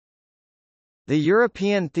The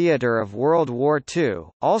European theatre of World War II,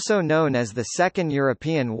 also known as the Second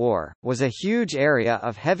European War, was a huge area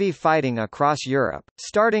of heavy fighting across Europe,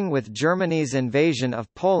 starting with Germany's invasion of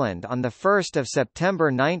Poland on 1 September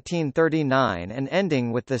 1939 and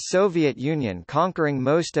ending with the Soviet Union conquering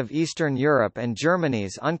most of Eastern Europe and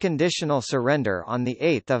Germany's unconditional surrender on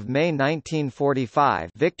 8 May 1945,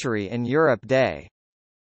 Victory in Europe Day.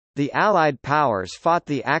 The Allied powers fought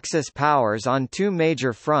the Axis powers on two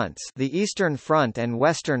major fronts, the Eastern Front and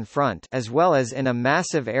Western Front, as well as in a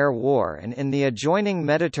massive air war and in the adjoining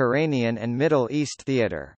Mediterranean and Middle East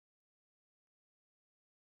theater.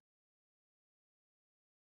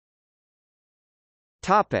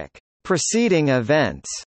 Topic: Preceding events.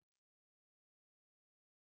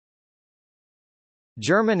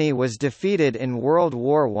 Germany was defeated in World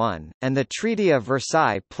War I, and the Treaty of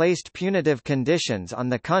Versailles placed punitive conditions on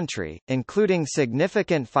the country, including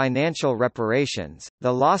significant financial reparations,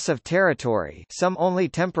 the loss of territory, some only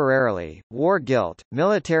temporarily, war guilt,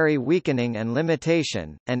 military weakening and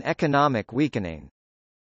limitation, and economic weakening.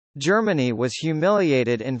 Germany was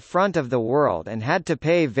humiliated in front of the world and had to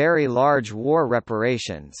pay very large war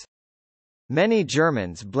reparations. Many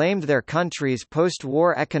Germans blamed their country's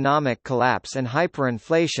post-war economic collapse and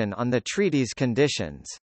hyperinflation on the treaty's conditions.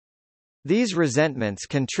 These resentments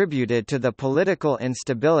contributed to the political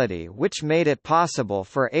instability which made it possible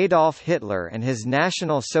for Adolf Hitler and his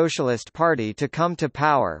National Socialist Party to come to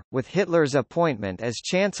power, with Hitler's appointment as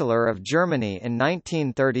Chancellor of Germany in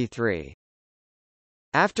 1933.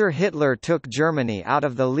 After Hitler took Germany out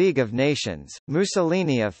of the League of Nations,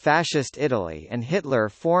 Mussolini of Fascist Italy and Hitler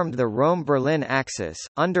formed the Rome-Berlin Axis,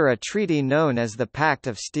 under a treaty known as the Pact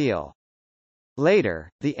of Steel. Later,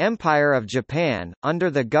 the Empire of Japan,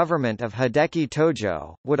 under the government of Hideki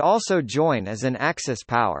Tojo, would also join as an Axis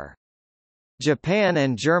power. Japan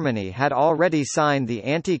and Germany had already signed the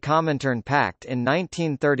Anti-Comintern Pact in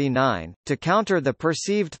 1939, to counter the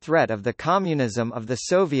perceived threat of the communism of the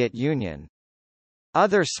Soviet Union.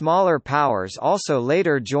 Other smaller powers also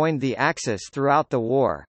later joined the Axis throughout the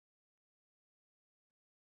war.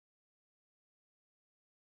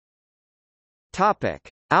 Topic: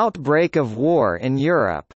 Outbreak of war in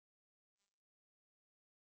Europe.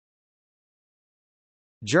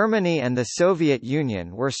 Germany and the Soviet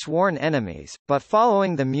Union were sworn enemies, but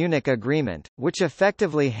following the Munich Agreement, which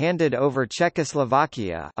effectively handed over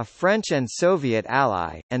Czechoslovakia, a French and Soviet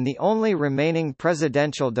ally, and the only remaining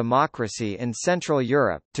presidential democracy in Central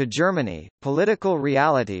Europe, to Germany, political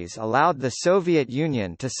realities allowed the Soviet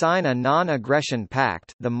Union to sign a non-aggression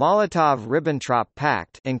pact, the Molotov-Ribbentrop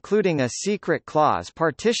Pact, including a secret clause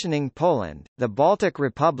partitioning Poland, the Baltic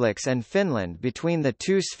republics and Finland between the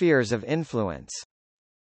two spheres of influence.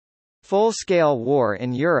 Full-scale war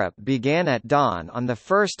in Europe began at dawn on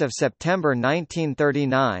 1 September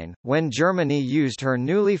 1939, when Germany used her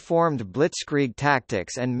newly formed blitzkrieg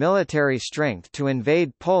tactics and military strength to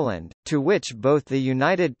invade Poland, to which both the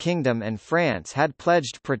United Kingdom and France had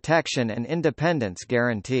pledged protection and independence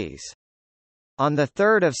guarantees. On 3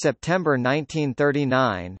 September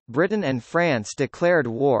 1939, Britain and France declared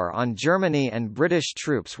war on Germany and British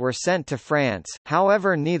troops were sent to France,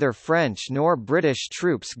 however neither French nor British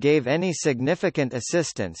troops gave any significant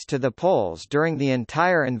assistance to the Poles during the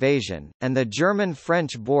entire invasion, and the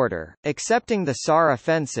German-French border, excepting the Saar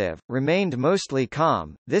offensive, remained mostly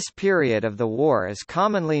calm. This period of the war is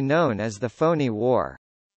commonly known as the Phony War.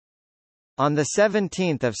 On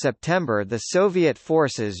 17 September the Soviet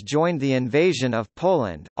forces joined the invasion of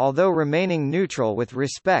Poland, although remaining neutral with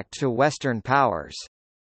respect to Western powers.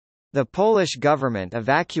 The Polish government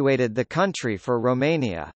evacuated the country for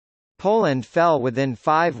Romania. Poland fell within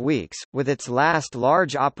 5 weeks, with its last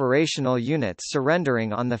large operational units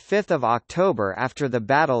surrendering on 5 October after the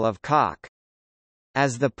Battle of Kock.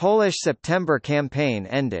 As the Polish September campaign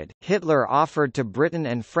ended, Hitler offered to Britain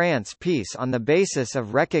and France peace on the basis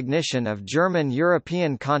of recognition of German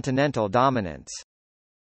European continental dominance.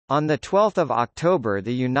 On 12 October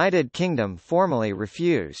the United Kingdom formally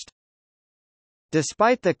refused.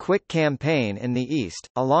 Despite the quick campaign in the east,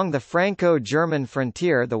 along the Franco-German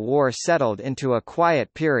frontier the war settled into a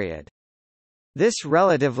quiet period. This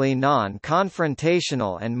relatively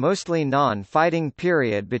non-confrontational and mostly non-fighting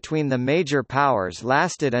period between the major powers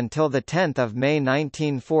lasted until 10 May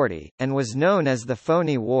 1940, and was known as the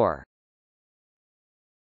Phony War.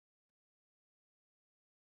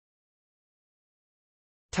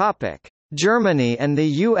 Germany and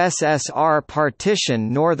the USSR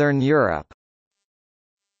partition Northern Europe.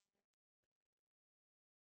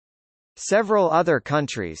 Several other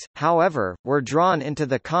countries, however, were drawn into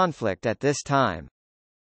the conflict at this time.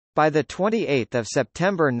 By 28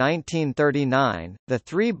 September 1939, the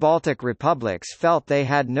three Baltic republics felt they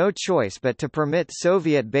had no choice but to permit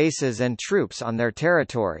Soviet bases and troops on their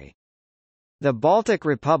territory. The Baltic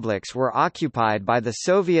republics were occupied by the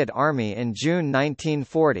Soviet Army in June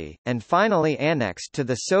 1940, and finally annexed to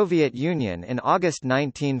the Soviet Union in August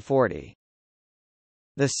 1940.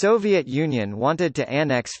 The Soviet Union wanted to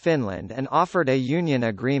annex Finland and offered a union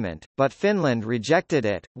agreement, but Finland rejected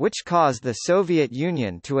it, which caused the Soviet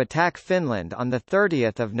Union to attack Finland on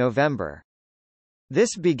 30 November.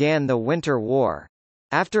 This began the Winter War.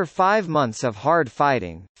 After 5 months of hard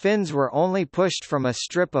fighting, Finns were only pushed from a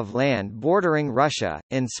strip of land bordering Russia.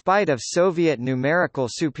 In spite of Soviet numerical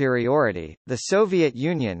superiority, the Soviet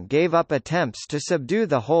Union gave up attempts to subdue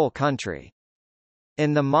the whole country.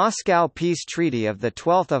 In the Moscow Peace Treaty of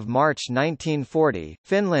 12 March 1940,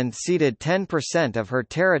 Finland ceded 10% of her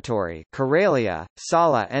territory, Karelia,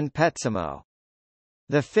 Salla and Petsamo.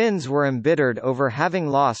 The Finns were embittered over having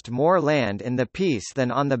lost more land in the peace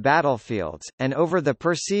than on the battlefields, and over the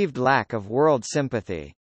perceived lack of world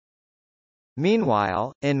sympathy.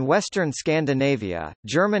 Meanwhile, in western Scandinavia,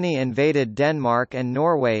 Germany invaded Denmark and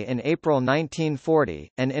Norway in April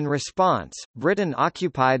 1940, and in response, Britain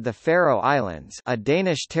occupied the Faroe Islands, a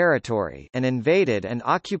Danish territory, and invaded and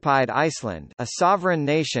occupied Iceland, a sovereign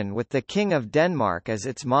nation with the King of Denmark as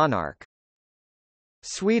its monarch.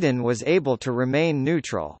 Sweden was able to remain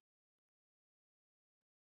neutral.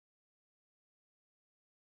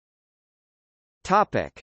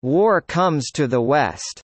 Topic: War comes to the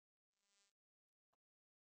West.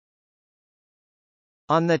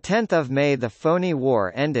 On 10 May the phony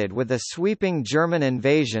war ended with a sweeping German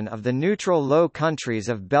invasion of the neutral Low Countries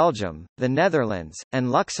of Belgium, the Netherlands,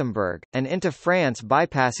 and Luxembourg, and into France,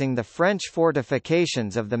 bypassing the French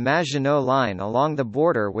fortifications of the Maginot Line along the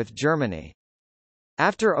border with Germany.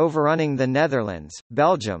 After overrunning the Netherlands,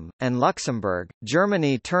 Belgium, and Luxembourg,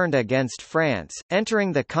 Germany turned against France,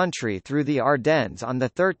 entering the country through the Ardennes on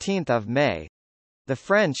 13 May. The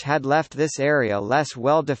French had left this area less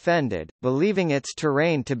well defended, believing its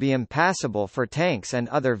terrain to be impassable for tanks and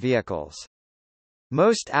other vehicles.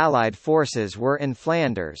 Most Allied forces were in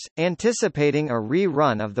Flanders, anticipating a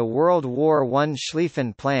re-run of the World War I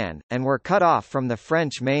Schlieffen Plan, and were cut off from the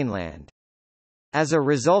French mainland. As a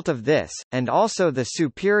result of this, and also the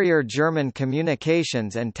superior German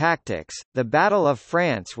communications and tactics, the Battle of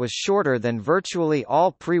France was shorter than virtually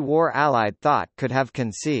all pre-war Allied thought could have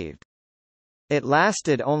conceived. It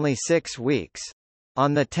lasted only 6 weeks.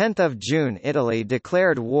 On 10 June Italy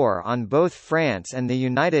declared war on both France and the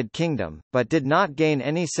United Kingdom, but did not gain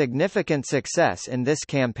any significant success in this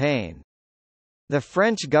campaign. The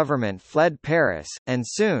French government fled Paris, and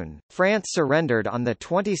soon, France surrendered on the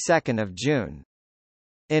 22nd of June.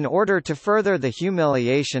 In order to further the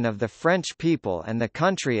humiliation of the French people and the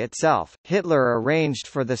country itself, Hitler arranged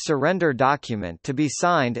for the surrender document to be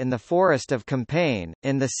signed in the forest of Compiègne,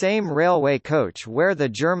 in the same railway coach where the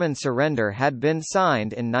German surrender had been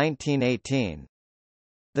signed in 1918.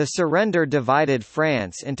 The surrender divided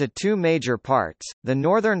France into 2 major parts, the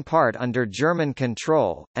northern part under German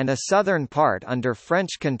control, and a southern part under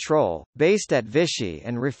French control, based at Vichy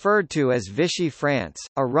and referred to as Vichy France,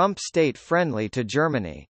 a rump state friendly to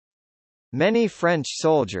Germany. Many French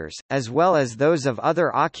soldiers, as well as those of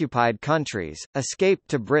other occupied countries, escaped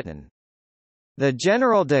to Britain. The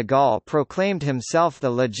General de Gaulle proclaimed himself the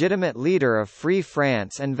legitimate leader of Free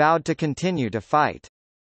France and vowed to continue to fight.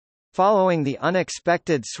 Following the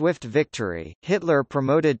unexpected swift victory, Hitler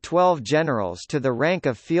promoted 12 generals to the rank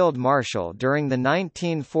of Field Marshal during the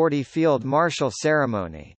 1940 Field Marshal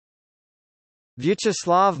ceremony.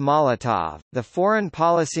 Vyacheslav Molotov, the foreign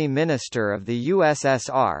policy minister of the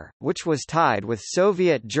USSR, which was tied with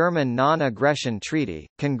Soviet-German non-aggression treaty,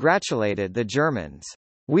 congratulated the Germans.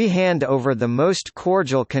 "We hand over the most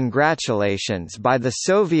cordial congratulations by the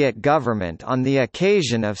Soviet government on the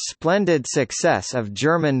occasion of splendid success of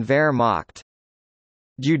German Wehrmacht.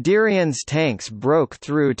 Guderian's tanks broke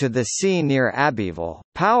through to the sea near Abbeville,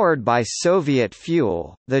 powered by Soviet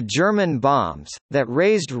fuel. The German bombs, that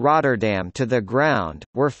razed Rotterdam to the ground,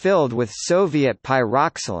 were filled with Soviet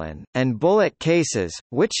pyroxylin, and bullet cases,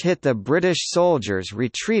 which hit the British soldiers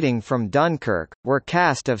retreating from Dunkirk, were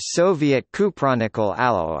cast of Soviet cupronickel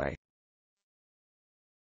alloy."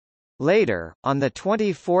 Later, on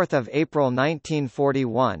 24 April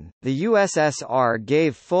 1941, the USSR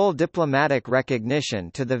gave full diplomatic recognition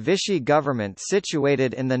to the Vichy government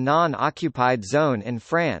situated in the non-occupied zone in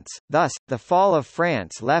France. Thus, the fall of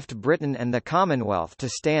France left Britain and the Commonwealth to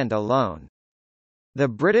stand alone. The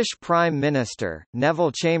British Prime Minister,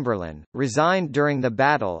 Neville Chamberlain, resigned during the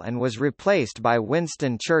battle and was replaced by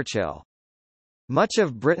Winston Churchill. Much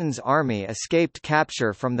of Britain's army escaped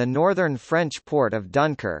capture from the northern French port of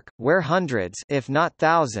Dunkirk, where hundreds if not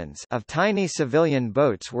thousands of tiny civilian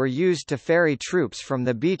boats were used to ferry troops from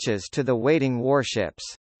the beaches to the waiting warships.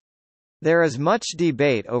 There is much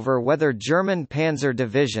debate over whether German panzer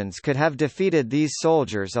divisions could have defeated these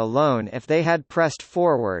soldiers alone if they had pressed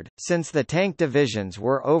forward, since the tank divisions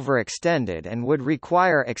were overextended and would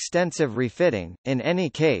require extensive refitting. In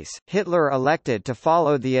any case, Hitler elected to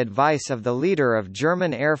follow the advice of the leader of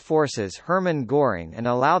German air forces Hermann Göring and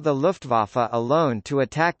allow the Luftwaffe alone to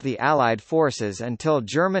attack the Allied forces until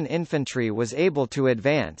German infantry was able to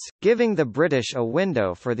advance, giving the British a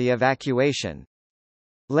window for the evacuation.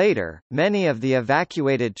 Later, many of the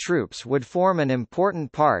evacuated troops would form an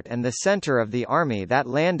important part and the centre of the army that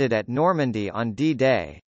landed at Normandy on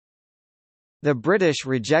D-Day. The British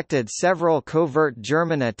rejected several covert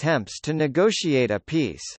German attempts to negotiate a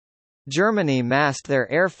peace. Germany massed their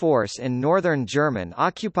air force in northern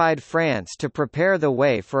German-occupied France to prepare the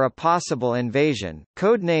way for a possible invasion,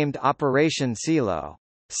 codenamed Operation Silo,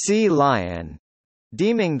 Sea Lion,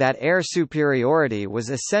 deeming that air superiority was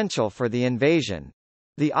essential for the invasion.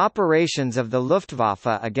 The operations of the Luftwaffe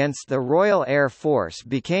against the Royal Air Force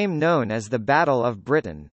became known as the Battle of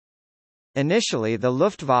Britain. Initially the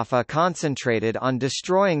Luftwaffe concentrated on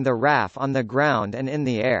destroying the RAF on the ground and in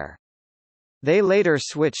the air. They later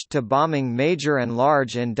switched to bombing major and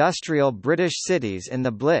large industrial British cities in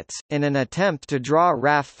the Blitz, in an attempt to draw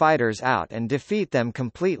RAF fighters out and defeat them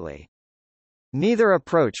completely. Neither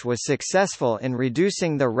approach was successful in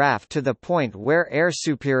reducing the RAF to the point where air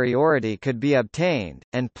superiority could be obtained,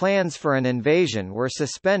 and plans for an invasion were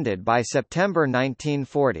suspended by September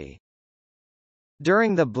 1940.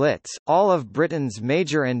 During the Blitz, all of Britain's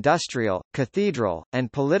major industrial, cathedral,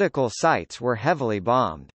 and political sites were heavily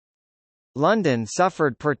bombed. London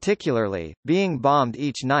suffered particularly, being bombed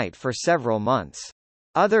each night for several months.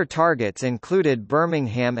 Other targets included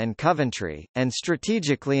Birmingham and Coventry, and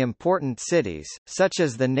strategically important cities, such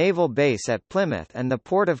as the naval base at Plymouth and the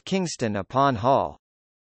port of Kingston upon Hull.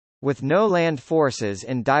 With no land forces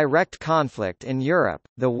in direct conflict in Europe,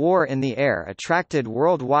 the war in the air attracted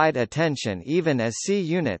worldwide attention even as sea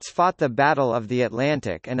units fought the Battle of the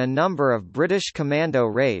Atlantic, and a number of British commando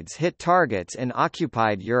raids hit targets in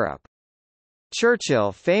occupied Europe.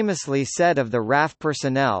 Churchill famously said of the RAF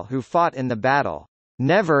personnel who fought in the battle,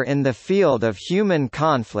 "Never in the field of human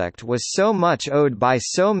conflict was so much owed by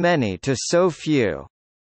so many to so few."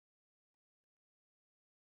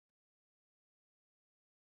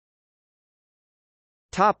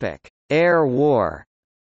 Topic: Air War.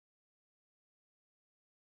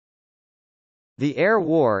 The air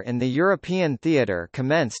war in the European theatre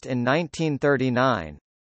commenced in 1939.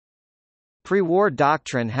 Pre-war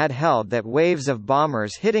doctrine had held that waves of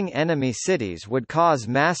bombers hitting enemy cities would cause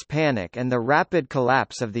mass panic and the rapid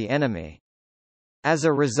collapse of the enemy. As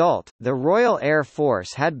a result, the Royal Air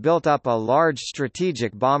Force had built up a large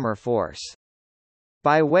strategic bomber force.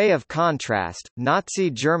 By way of contrast, Nazi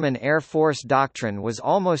German Air Force doctrine was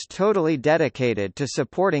almost totally dedicated to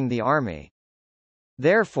supporting the army.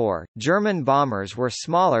 Therefore, German bombers were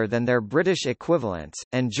smaller than their British equivalents,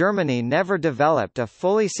 and Germany never developed a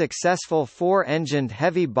fully successful four-engined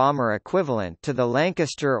heavy bomber equivalent to the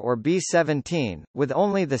Lancaster or B-17, with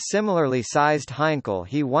only the similarly sized Heinkel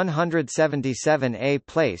He 177A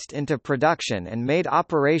placed into production and made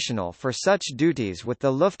operational for such duties with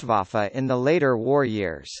the Luftwaffe in the later war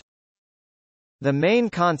years. The main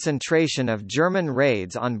concentration of German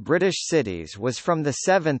raids on British cities was from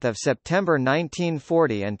 7 September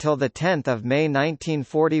 1940 until 10 May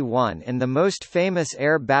 1941 in the most famous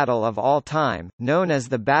air battle of all time, known as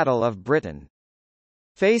the Battle of Britain.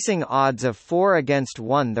 Facing odds of 4 against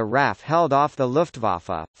 1, the RAF held off the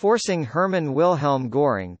Luftwaffe, forcing Hermann Wilhelm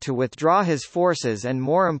Göring to withdraw his forces and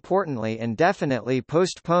more importantly indefinitely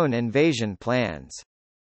postpone invasion plans.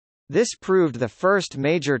 This proved the first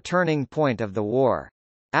major turning point of the war.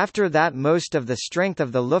 After that, most of the strength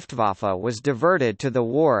of the Luftwaffe was diverted to the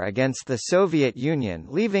war against the Soviet Union,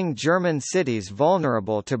 leaving German cities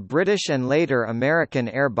vulnerable to British and later American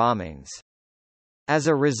air bombings. As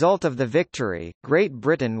a result of the victory, Great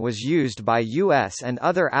Britain was used by US and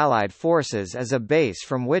other Allied forces as a base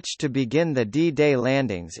from which to begin the D-Day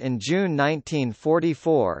landings in June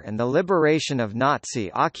 1944 and the liberation of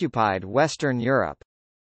Nazi-occupied Western Europe.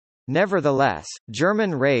 Nevertheless,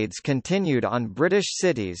 German raids continued on British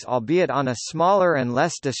cities, albeit on a smaller and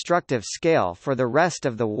less destructive scale for the rest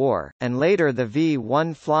of the war, and later the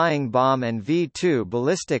V-1 flying bomb and V-2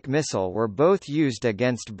 ballistic missile were both used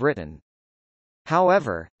against Britain.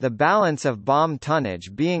 However, the balance of bomb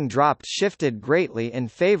tonnage being dropped shifted greatly in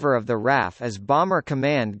favour of the RAF as bomber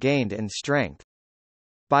command gained in strength.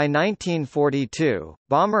 By 1942,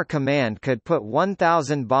 Bomber Command could put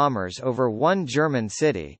 1,000 bombers over one German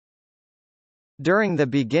city. During the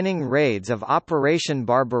beginning raids of Operation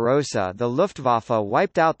Barbarossa, the Luftwaffe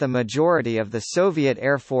wiped out the majority of the Soviet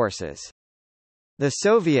air forces. The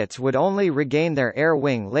Soviets would only regain their air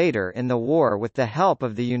wing later in the war with the help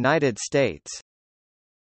of the United States.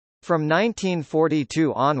 From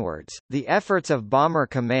 1942 onwards, the efforts of Bomber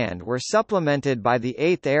Command were supplemented by the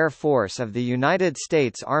 8th Air Force of the United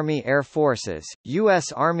States Army Air Forces,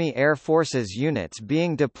 U.S. Army Air Forces units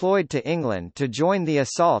being deployed to England to join the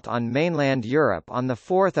assault on mainland Europe on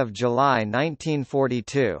 4 July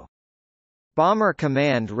 1942. Bomber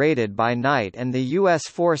Command raided by night and the U.S.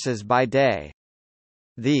 forces by day.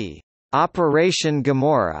 The Operation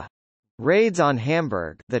Gomorrah raids on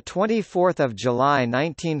Hamburg, the 24th of July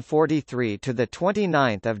 1943 to the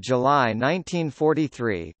 29th of July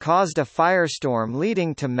 1943, caused a firestorm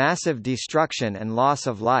leading to massive destruction and loss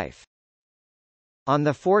of life. On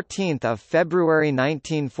the 14th of February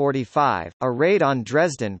 1945, a raid on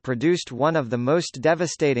Dresden produced one of the most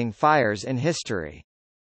devastating fires in history.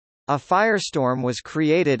 A firestorm was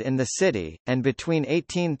created in the city, and between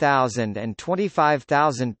 18,000 and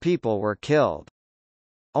 25,000 people were killed.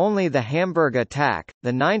 Only the Hamburg attack,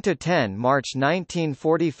 the 9–10 March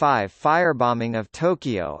 1945 firebombing of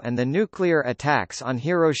Tokyo and the nuclear attacks on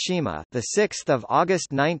Hiroshima, the 6th of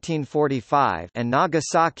August 1945, and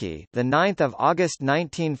Nagasaki, the 9th of August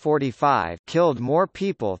 1945, killed more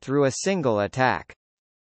people through a single attack.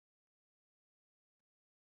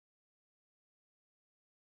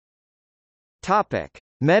 Topic: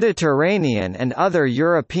 Mediterranean and other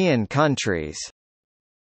European countries.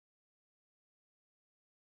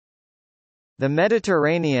 The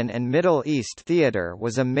Mediterranean and Middle East theater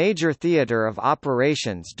was a major theater of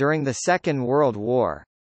operations during the Second World War.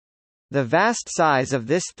 The vast size of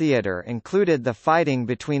this theater included the fighting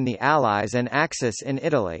between the Allies and Axis in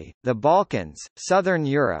Italy, the Balkans, Southern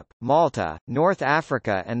Europe, Malta, North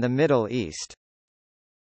Africa and the Middle East.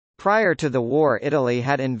 Prior to the war, Italy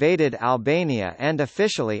had invaded Albania and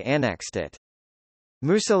officially annexed it.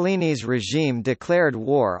 Mussolini's regime declared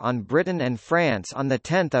war on Britain and France on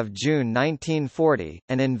 10 June 1940,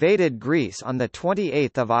 and invaded Greece on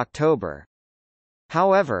 28 October.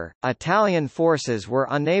 However, Italian forces were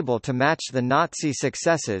unable to match the Nazi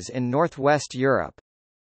successes in northwest Europe.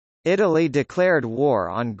 Italy declared war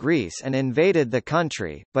on Greece and invaded the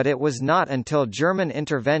country, but it was not until German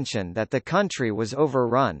intervention that the country was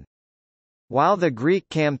overrun. While the Greek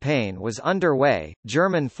campaign was underway,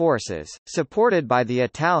 German forces, supported by the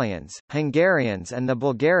Italians, Hungarians and the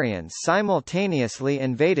Bulgarians, simultaneously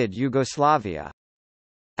invaded Yugoslavia.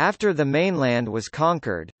 After the mainland was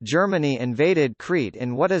conquered, Germany invaded Crete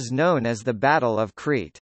in what is known as the Battle of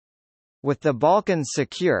Crete. With the Balkans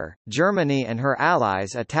secure, Germany and her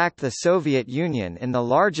allies attacked the Soviet Union in the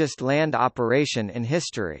largest land operation in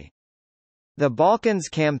history. The Balkans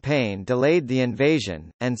campaign delayed the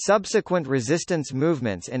invasion, and subsequent resistance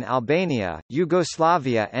movements in Albania,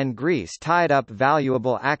 Yugoslavia and Greece tied up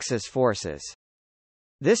valuable Axis forces.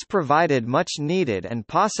 This provided much-needed and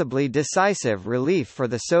possibly decisive relief for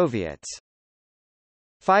the Soviets.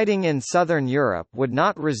 Fighting in southern Europe would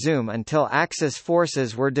not resume until Axis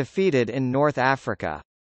forces were defeated in North Africa.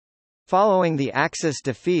 Following the Axis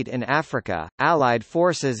defeat in Africa, Allied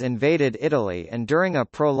forces invaded Italy and during a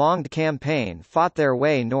prolonged campaign fought their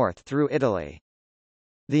way north through Italy.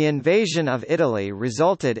 The invasion of Italy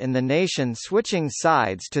resulted in the nation switching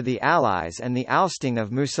sides to the Allies and the ousting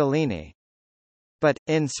of Mussolini. But,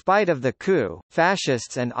 in spite of the coup,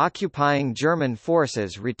 fascists and occupying German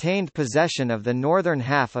forces retained possession of the northern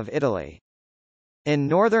half of Italy. In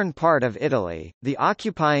northern part of Italy, the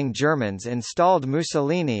occupying Germans installed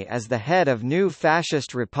Mussolini as the head of new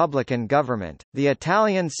fascist republican government, the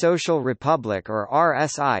Italian Social Republic or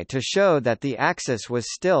RSI, to show that the Axis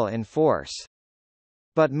was still in force.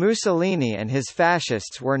 But Mussolini and his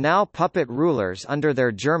fascists were now puppet rulers under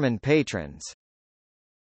their German patrons.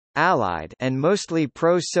 Allied and mostly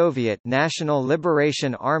pro-Soviet National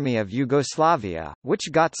Liberation Army of Yugoslavia,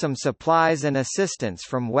 which got some supplies and assistance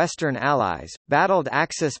from Western allies, battled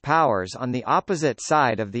Axis powers on the opposite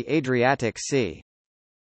side of the Adriatic Sea.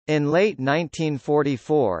 In late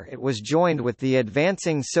 1944 it was joined with the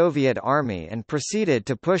advancing Soviet army and proceeded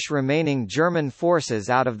to push remaining German forces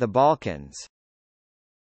out of the Balkans.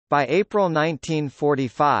 By April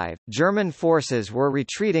 1945, German forces were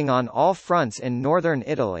retreating on all fronts in northern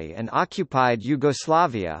Italy and occupied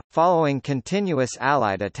Yugoslavia, following continuous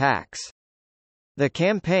Allied attacks. The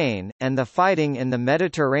campaign, and the fighting in the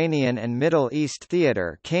Mediterranean and Middle East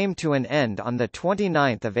theater came to an end on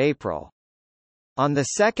 29 April. On 2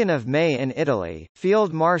 May in Italy,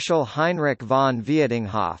 Field Marshal Heinrich von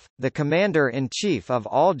Vietinghoff, the commander-in-chief of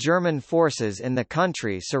all German forces in the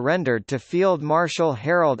country, surrendered to Field Marshal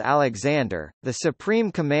Harold Alexander, the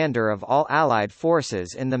supreme commander of all Allied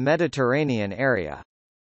forces in the Mediterranean area.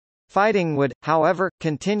 Fighting would, however,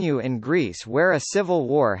 continue in Greece, where a civil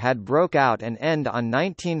war had broke out and end on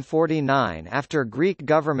 1949 after Greek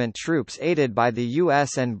government troops aided by the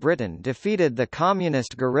US and Britain defeated the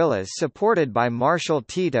communist guerrillas supported by Marshal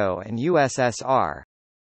Tito and USSR.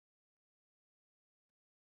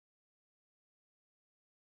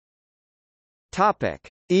 Topic: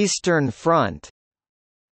 Eastern Front.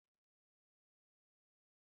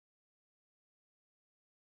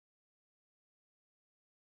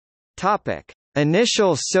 Topic: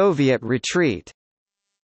 Initial Soviet retreat.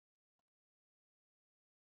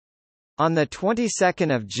 On the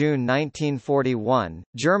 22nd of June 1941,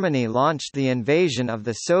 Germany launched the invasion of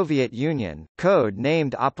the Soviet Union,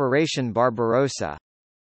 code-named Operation Barbarossa.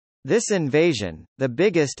 This invasion, the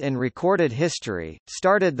biggest in recorded history,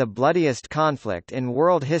 started the bloodiest conflict in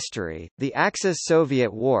world history, the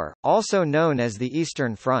Axis-Soviet War, also known as the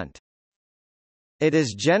Eastern Front. It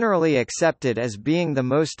is generally accepted as being the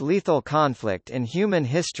most lethal conflict in human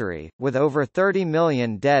history, with over 30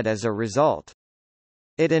 million dead as a result.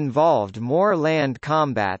 It involved more land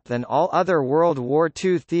combat than all other World War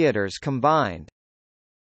II theaters combined.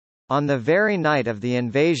 On the very night of the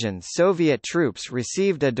invasion, Soviet troops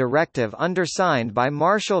received a directive undersigned by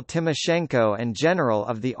Marshal Timoshenko and General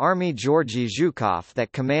of the Army Georgy Zhukov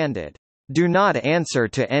that commanded, "Do not answer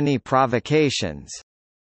to any provocations,"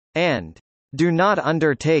 and "Do not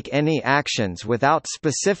undertake any actions without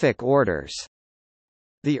specific orders."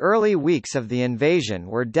 The early weeks of the invasion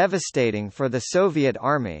were devastating for the Soviet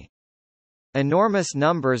army. Enormous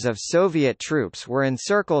numbers of Soviet troops were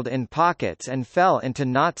encircled in pockets and fell into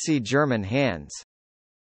Nazi German hands.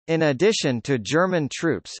 In addition to German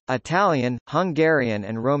troops, Italian, Hungarian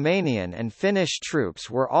and Romanian and Finnish troops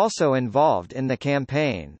were also involved in the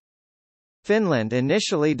campaign. Finland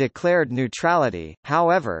initially declared neutrality,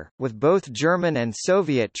 however, with both German and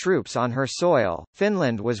Soviet troops on her soil.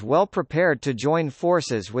 Finland was well prepared to join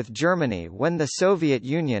forces with Germany when the Soviet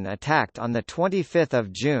Union attacked on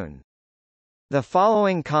 25 June. The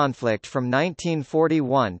following conflict from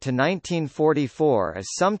 1941 to 1944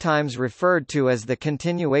 is sometimes referred to as the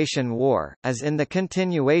Continuation War, as in the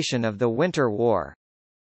continuation of the Winter War.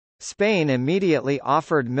 Spain immediately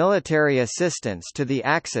offered military assistance to the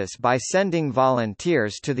Axis by sending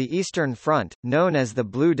volunteers to the Eastern Front, known as the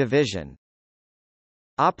Blue Division.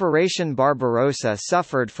 Operation Barbarossa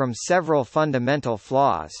suffered from several fundamental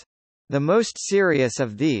flaws. The most serious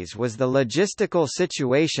of these was the logistical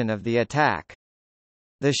situation of the attack.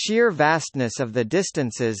 The sheer vastness of the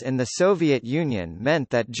distances in the Soviet Union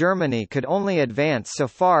meant that Germany could only advance so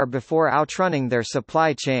far before outrunning their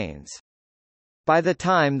supply chains. By the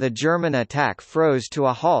time the German attack froze to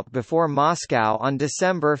a halt before Moscow on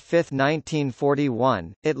December 5,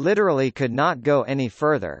 1941, it literally could not go any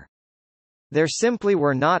further. There simply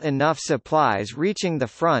were not enough supplies reaching the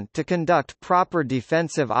front to conduct proper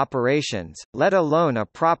defensive operations, let alone a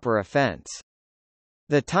proper offense.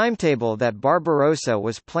 The timetable that Barbarossa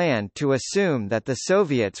was planned to assume that the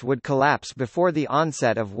Soviets would collapse before the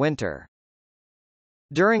onset of winter.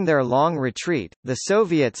 During their long retreat, the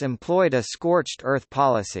Soviets employed a scorched earth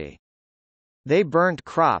policy. They burnt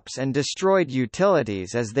crops and destroyed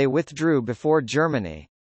utilities as they withdrew before Germany.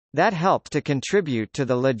 That helped to contribute to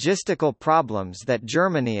the logistical problems that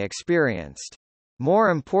Germany experienced. More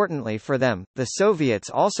importantly for them, the Soviets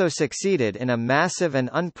also succeeded in a massive and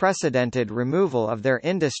unprecedented removal of their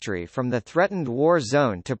industry from the threatened war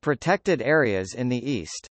zone to protected areas in the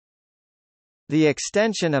east. The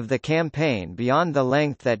extension of the campaign beyond the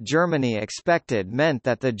length that Germany expected meant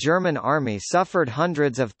that the German army suffered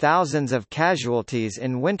hundreds of thousands of casualties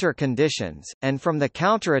in winter conditions, and from the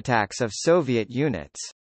counterattacks of Soviet units.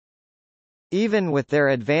 Even with their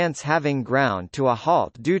advance having ground to a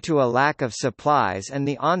halt due to a lack of supplies and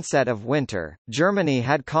the onset of winter, Germany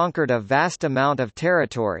had conquered a vast amount of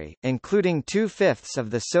territory, including 2/5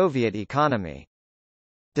 of the Soviet economy.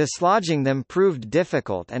 Dislodging them proved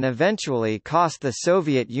difficult and eventually cost the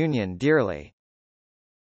Soviet Union dearly.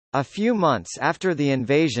 A few months after the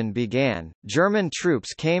invasion began, German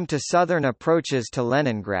troops came to southern approaches to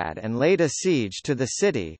Leningrad and laid a siege to the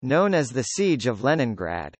city, known as the Siege of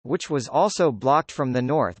Leningrad, which was also blocked from the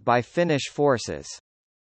north by Finnish forces.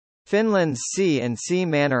 Finland's C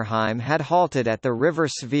Mannerheim had halted at the river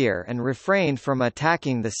Svir and refrained from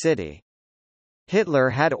attacking the city. Hitler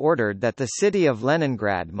had ordered that the city of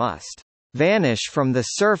Leningrad must vanish from the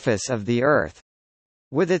surface of the earth.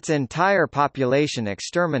 with its entire population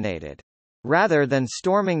exterminated. Rather than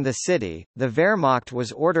storming the city, the Wehrmacht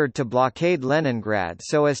was ordered to blockade Leningrad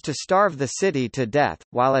so as to starve the city to death,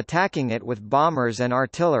 while attacking it with bombers and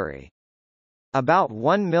artillery. About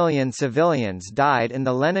 1 million civilians died in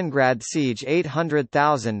the Leningrad siege,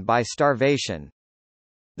 800,000 by starvation.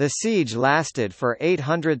 The siege lasted for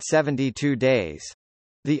 872 days.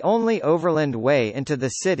 The only overland way into the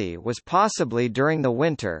city was possibly during the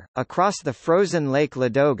winter, across the frozen Lake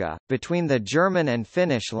Ladoga, between the German and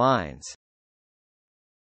Finnish lines.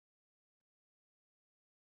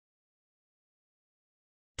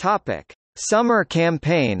 Summer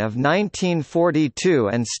Campaign of 1942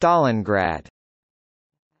 and Stalingrad.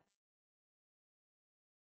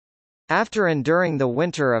 After enduring the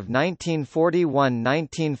winter of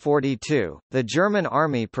 1941–1942, the German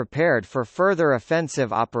army prepared for further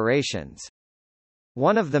offensive operations.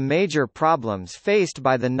 One of the major problems faced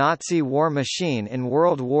by the Nazi war machine in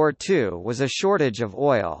World War II was a shortage of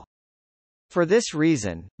oil. For this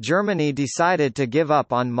reason, Germany decided to give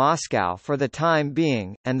up on Moscow for the time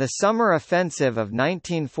being, and the summer offensive of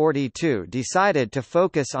 1942 decided to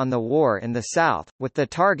focus on the war in the south, with the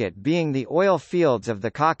target being the oil fields of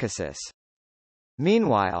the Caucasus.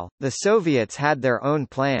 Meanwhile, the Soviets had their own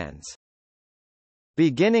plans.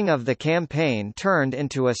 Beginning of the campaign turned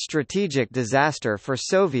into a strategic disaster for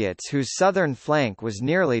Soviets whose southern flank was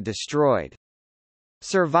nearly destroyed.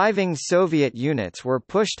 Surviving Soviet units were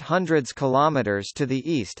pushed hundreds kilometers to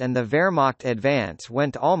the east and the Wehrmacht advance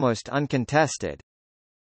went almost uncontested.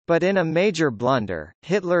 But in a major blunder,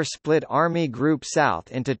 Hitler split Army Group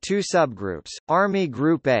South into two subgroups, Army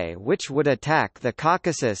Group A which would attack the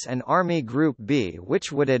Caucasus and Army Group B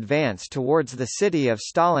which would advance towards the city of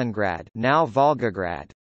Stalingrad, now Volgograd.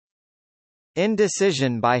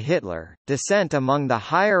 Indecision by Hitler, dissent among the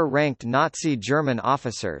higher-ranked Nazi German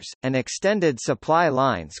officers, and extended supply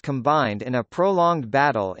lines combined in a prolonged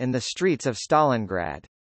battle in the streets of Stalingrad.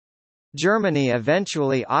 Germany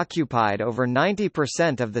eventually occupied over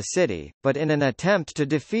 90% of the city, but in an attempt to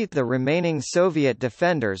defeat the remaining Soviet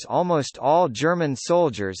defenders, almost all German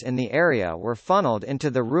soldiers in the area were funneled into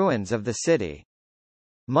the ruins of the city.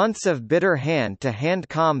 Months of bitter hand-to-hand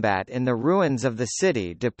combat in the ruins of the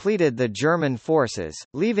city depleted the German forces,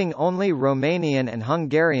 leaving only Romanian and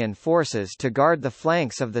Hungarian forces to guard the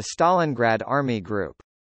flanks of the Stalingrad Army Group.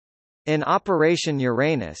 In Operation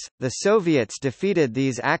Uranus, the Soviets defeated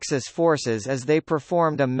these Axis forces as they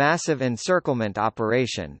performed a massive encirclement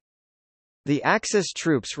operation. The Axis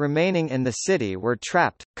troops remaining in the city were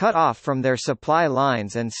trapped, cut off from their supply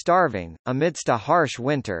lines and starving. Amidst a harsh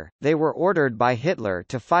winter, they were ordered by Hitler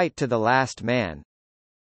to fight to the last man.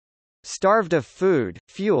 Starved of food,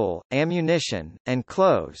 fuel, ammunition, and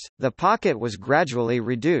clothes, the pocket was gradually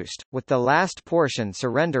reduced, with the last portion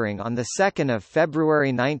surrendering on 2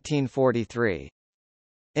 February 1943.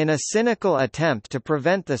 In a cynical attempt to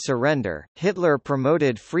prevent the surrender, Hitler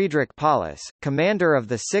promoted Friedrich Paulus, commander of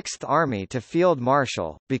the 6th Army, to Field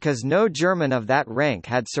Marshal, because no German of that rank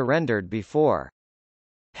had surrendered before.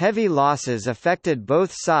 Heavy losses affected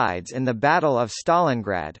both sides in the Battle of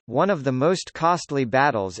Stalingrad, one of the most costly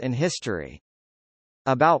battles in history.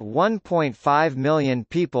 About 1.5 million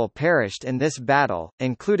people perished in this battle,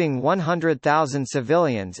 including 100,000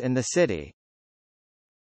 civilians in the city.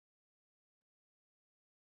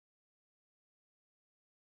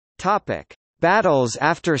 Topic: Battles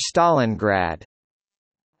after Stalingrad.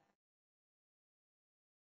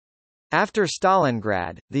 After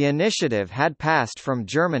Stalingrad, the initiative had passed from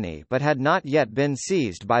Germany but had not yet been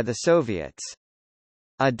seized by the Soviets.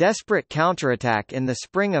 A desperate counterattack in the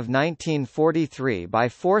spring of 1943 by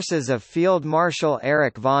forces of Field Marshal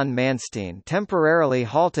Erich von Manstein temporarily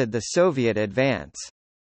halted the Soviet advance.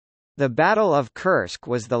 The Battle of Kursk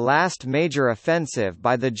was the last major offensive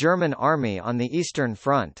by the German army on the Eastern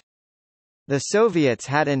Front. The Soviets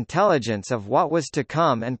had intelligence of what was to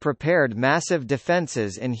come and prepared massive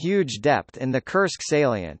defenses in huge depth in the Kursk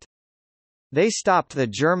salient. They stopped the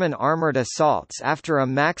German armored assaults after a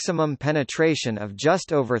maximum penetration of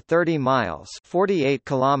just over 30 miles (48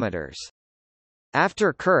 kilometers).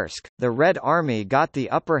 After Kursk, the Red Army got the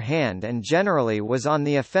upper hand and generally was on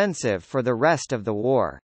the offensive for the rest of the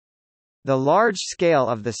war. The large scale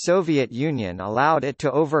of the Soviet Union allowed it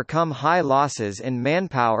to overcome high losses in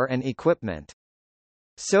manpower and equipment.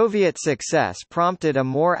 Soviet success prompted a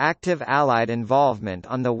more active Allied involvement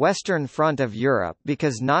on the Western Front of Europe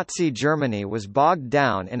because Nazi Germany was bogged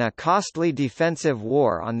down in a costly defensive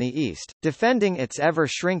war on the east, defending its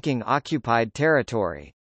ever-shrinking occupied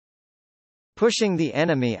territory. pushing the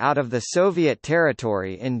enemy out of the Soviet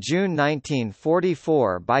territory in June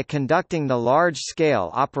 1944 by conducting the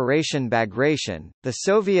large-scale Operation Bagration. The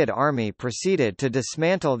Soviet Army proceeded to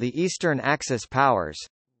dismantle the Eastern Axis powers,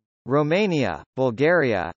 Romania,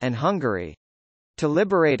 Bulgaria, and Hungary, to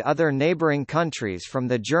liberate other neighboring countries from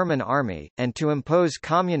the German army, and to impose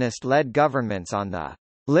communist-led governments on the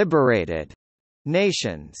liberated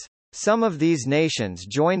nations. Some of these nations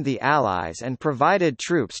joined the Allies and provided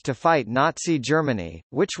troops to fight Nazi Germany,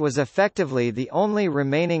 which was effectively the only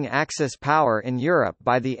remaining Axis power in Europe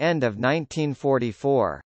by the end of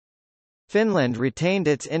 1944. Finland retained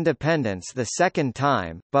its independence the second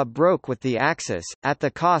time, but broke with the Axis, at the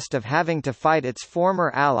cost of having to fight its former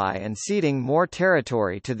ally and ceding more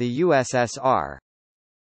territory to the USSR.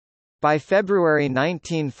 By February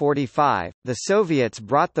 1945, the Soviets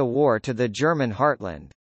brought the war to the German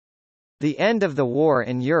heartland. The end of the war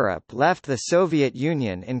in Europe left the Soviet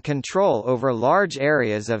Union in control over large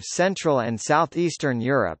areas of Central and Southeastern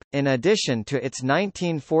Europe, in addition to its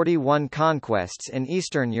 1941 conquests in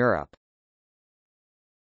Eastern Europe.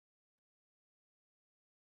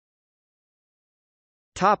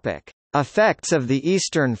 Topic: Effects of the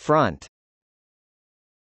Eastern Front.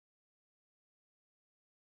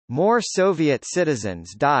 More Soviet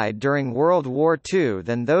citizens died during World War II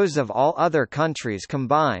than those of all other countries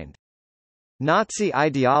combined. Nazi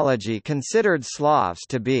ideology considered Slavs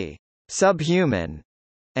to be subhuman,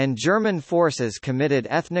 and German forces committed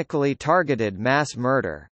ethnically targeted mass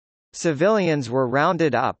murder. Civilians were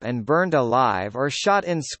rounded up and burned alive or shot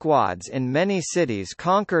in squads in many cities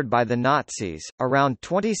conquered by the Nazis. Around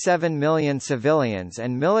 27 million civilians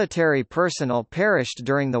and military personnel perished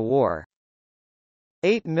during the war.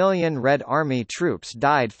 8 million Red Army troops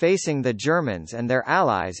died facing the Germans and their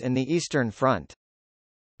allies in the Eastern Front.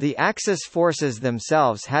 The Axis forces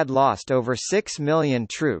themselves had lost over 6 million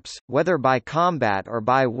troops, whether by combat or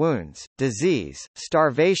by wounds, disease,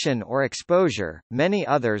 starvation or exposure. Many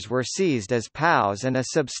others were seized as POWs and a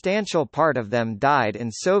substantial part of them died in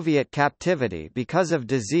Soviet captivity because of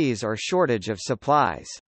disease or shortage of supplies.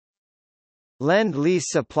 Lend-Lease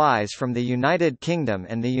supplies from the United Kingdom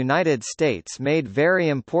and the United States made very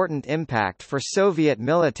important impact for Soviet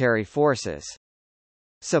military forces.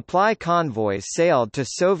 Supply convoys sailed to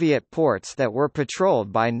Soviet ports that were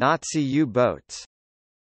patrolled by Nazi U-boats.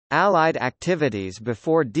 Allied activities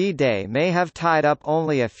before D-Day may have tied up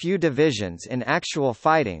only a few divisions in actual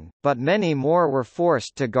fighting, but many more were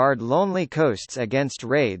forced to guard lonely coasts against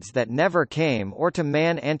raids that never came or to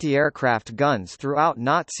man anti-aircraft guns throughout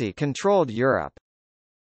Nazi-controlled Europe.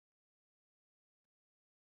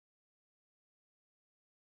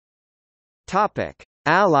 Topic: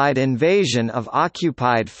 Allied invasion of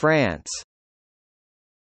occupied France.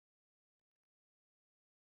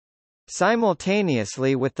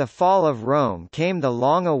 Simultaneously with the fall of Rome came the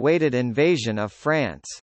long-awaited invasion of France.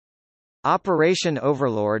 Operation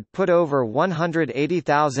Overlord put over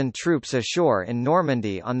 180,000 troops ashore in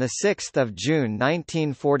Normandy on 6 June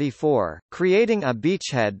 1944, creating a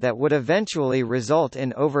beachhead that would eventually result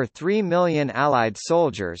in over 3 million Allied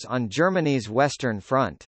soldiers on Germany's Western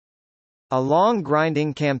Front. A long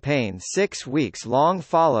grinding campaign 6 weeks long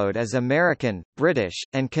followed as American, British,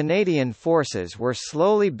 and Canadian forces were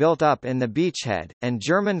slowly built up in the beachhead, and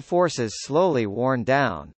German forces slowly worn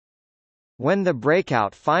down. When the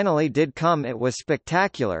breakout finally did come, it was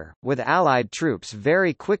spectacular, with Allied troops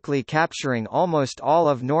very quickly capturing almost all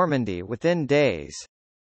of Normandy within days.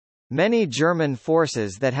 Many German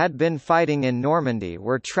forces that had been fighting in Normandy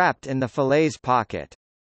were trapped in the Falaise pocket.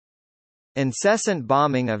 Incessant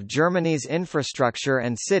bombing of Germany's infrastructure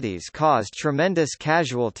and cities caused tremendous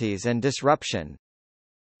casualties and disruption.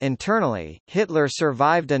 Internally, Hitler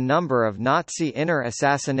survived a number of Nazi inner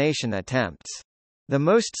assassination attempts. The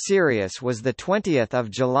most serious was the 20th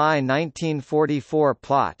of July 1944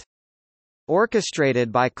 plot.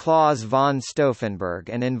 Orchestrated by Claus von Stauffenberg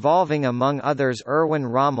and involving among others Erwin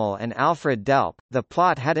Rommel and Alfred Delp, the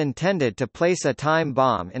plot had intended to place a time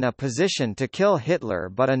bomb in a position to kill Hitler,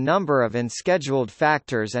 but a number of unscheduled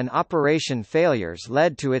factors and operation failures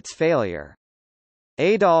led to its failure.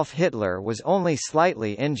 Adolf Hitler was only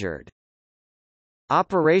slightly injured.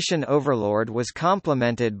 Operation Overlord was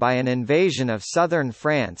complemented by an invasion of southern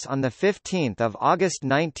France on 15 August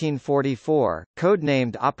 1944,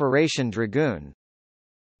 codenamed Operation Dragoon.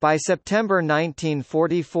 By September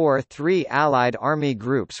 1944, 3 Allied army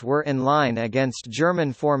groups were in line against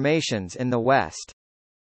German formations in the west.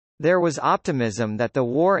 There was optimism that the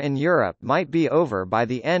war in Europe might be over by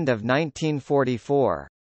the end of 1944.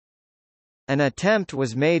 An attempt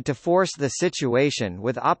was made to force the situation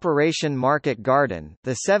with Operation Market Garden,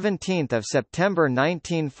 the 17th of September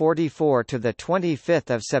 1944 to the 25th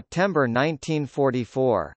of September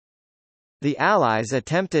 1944. The Allies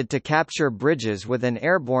attempted to capture bridges with an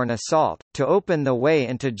airborne assault, to open the way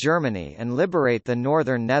into Germany and liberate the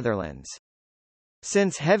northern Netherlands.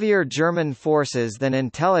 Since heavier German forces than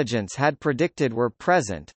intelligence had predicted were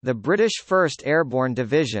present, the British 1st Airborne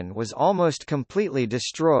Division was almost completely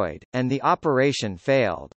destroyed, and the operation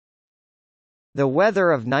failed. The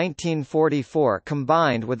weather of 1944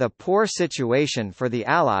 combined with a poor situation for the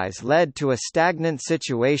Allies led to a stagnant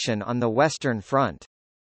situation on the Western Front.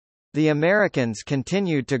 The Americans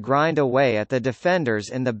continued to grind away at the defenders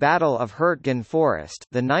in the Battle of Hurtgen Forest,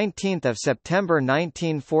 the 19th of September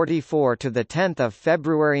 1944 to the 10th of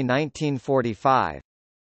February 1945.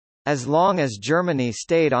 As long as Germany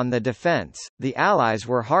stayed on the defense, the Allies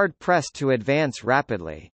were hard pressed to advance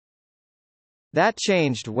rapidly. That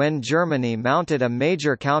changed when Germany mounted a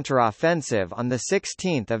major counteroffensive on the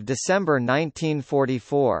 16th of December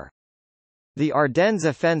 1944. The Ardennes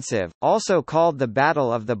Offensive, also called the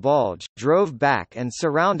Battle of the Bulge, drove back and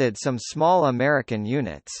surrounded some small American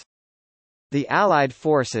units. The Allied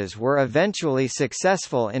forces were eventually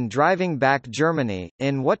successful in driving back Germany,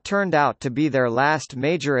 in what turned out to be their last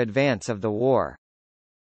major advance of the war.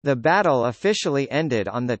 The battle officially ended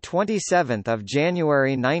on 27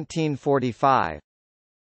 January 1945.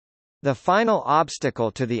 The final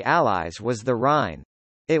obstacle to the Allies was the Rhine.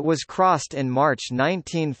 It was crossed in March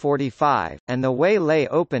 1945, and the way lay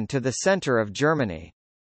open to the center of Germany.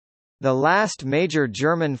 The last major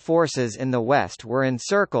German forces in the west were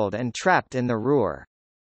encircled and trapped in the Ruhr.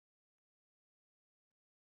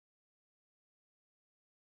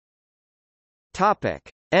 Topic: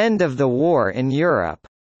 End of the war in Europe.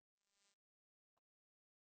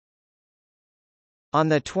 On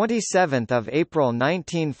 27 April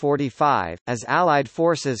 1945, as Allied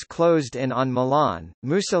forces closed in on Milan,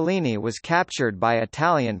 Mussolini was captured by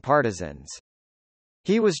Italian partisans.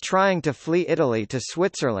 He was trying to flee Italy to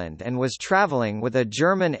Switzerland and was travelling with a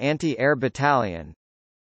German anti-air battalion.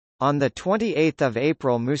 On 28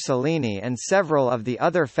 April Mussolini and several of the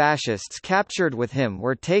other fascists captured with him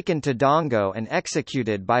were taken to Dongo and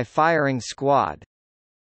executed by firing squad.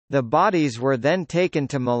 The bodies were then taken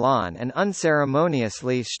to Milan and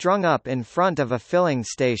unceremoniously strung up in front of a filling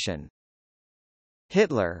station.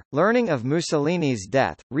 Hitler, learning of Mussolini's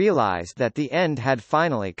death, realized that the end had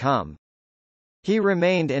finally come. He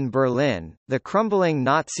remained in Berlin, the crumbling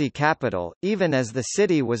Nazi capital, even as the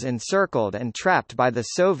city was encircled and trapped by the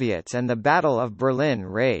Soviets and the Battle of Berlin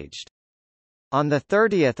raged. On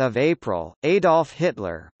 30 April, Adolf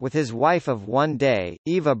Hitler, with his wife of one day,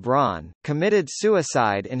 Eva Braun, committed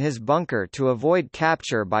suicide in his bunker to avoid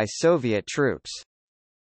capture by Soviet troops.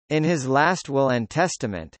 In his last will and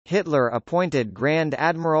testament, Hitler appointed Grand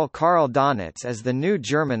Admiral Karl Donitz as the new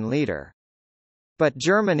German leader. But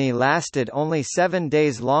Germany lasted only 7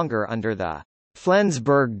 days longer under the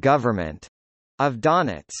Flensburg government of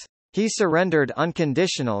Donitz. He surrendered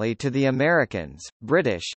unconditionally to the Americans,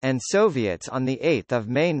 British, and Soviets on 8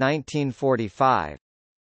 May 1945.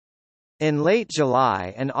 In late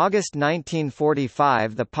July and August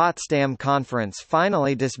 1945 the Potsdam Conference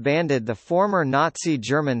finally disbanded the former Nazi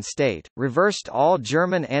German state, reversed all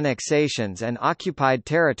German annexations and occupied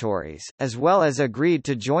territories, as well as agreed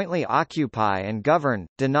to jointly occupy and govern,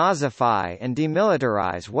 denazify and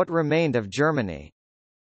demilitarize what remained of Germany.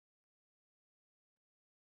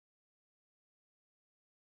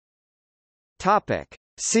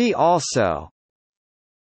 See also: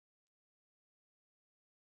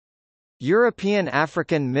 European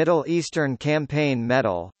African Middle Eastern Campaign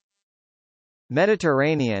Medal,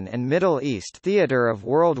 Mediterranean and Middle East theater of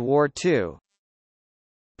World War II,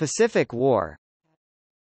 Pacific War.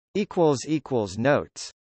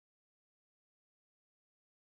 Notes